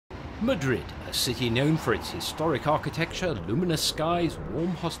Madrid, a city known for its historic architecture, luminous skies,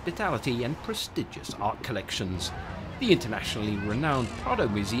 warm hospitality and prestigious art collections. The internationally renowned Prado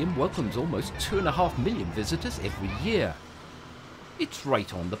Museum welcomes almost 2.5 million visitors every year. It's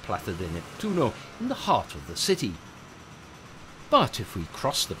right on the Plaza de Neptuno, in the heart of the city. But if we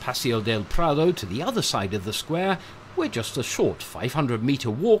cross the Paseo de Prado to the other side of the square, we're just a short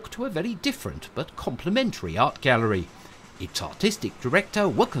 500-metre walk to a very different but complementary art gallery. Its artistic director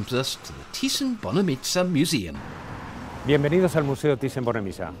welcomes us to the Thyssen-Bornemisza Museum. Bienvenidos al Museo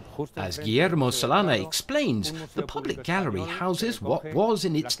Thyssen-Bornemisza. As Guillermo Solana explains, the public gallery houses what was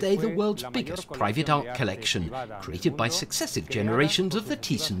in its day the world's biggest private art collection, created by successive generations of the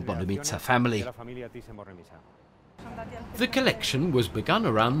Thyssen-Bornemisza family. The collection was begun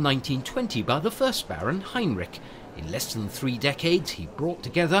around 1920 by the first Baron Hienrich. In less than 3 decades, he brought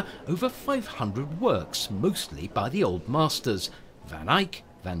together over 500 works, mostly by the old masters, Van Eyck,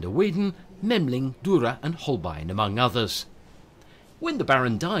 van der Wayden, Memling, Dürer and Holbein, among others. When the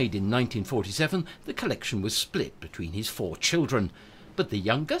Baron died in 1947, the collection was split between his 4 children. But the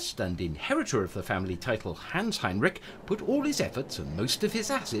youngest and inheritor of the family title, Hans-Heinrich, put all his efforts and most of his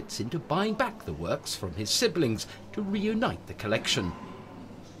assets into buying back the works from his siblings to reunite the collection.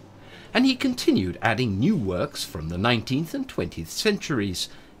 And he continued adding new works from the 19th and 20th centuries: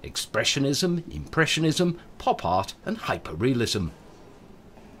 Expressionism, Impressionism, pop art and hyperrealism.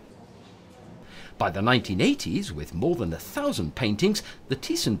 By the 1980s, with more than 1,000 paintings, the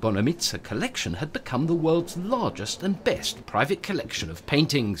Thyssen-Bornemisza collection had become the world's largest and best private collection of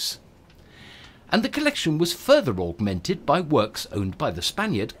paintings. And the collection was further augmented by works owned by the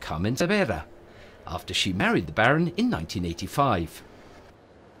Spaniard Carmen Severa, after she married the Baron in 1985.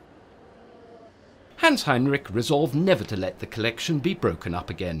 Hans-Heinrich resolved never to let the collection be broken up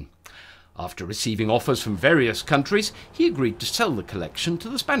again. After receiving offers from various countries, he agreed to sell the collection to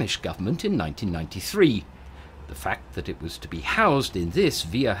the Spanish government in 1993. The fact that it was to be housed in this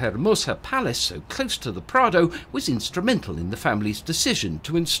Villahermosa palace so close to the Prado was instrumental in the family's decision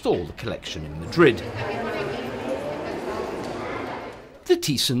to install the collection in Madrid. The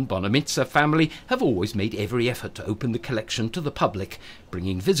Thyssen-Bornemisza family have always made every effort to open the collection to the public,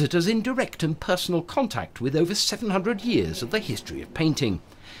 bringing visitors in direct and personal contact with over 700 years of the history of painting.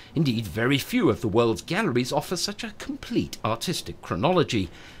 Indeed, very few of the world's galleries offer such a complete artistic chronology,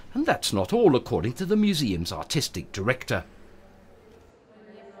 and that's not all, according to the museum's artistic director.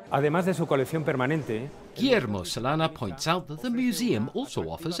 Además de su colección permanente, Guillermo Solana points out that the museum also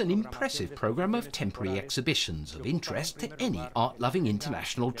offers an impressive program of temporary exhibitions of interest to any art-loving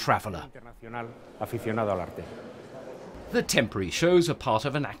international traveller. The temporary shows are part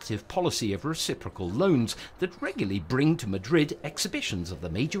of an active policy of reciprocal loans that regularly bring to Madrid exhibitions of the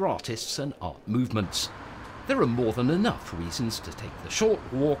major artists and art movements. There are more than enough reasons to take the short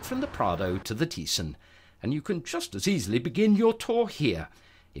walk from the Prado to the Thyssen, and you can just as easily begin your tour here,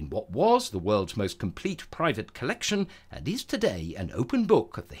 in what was the world's most complete private collection and is today an open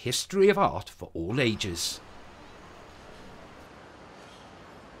book of the history of art for all ages.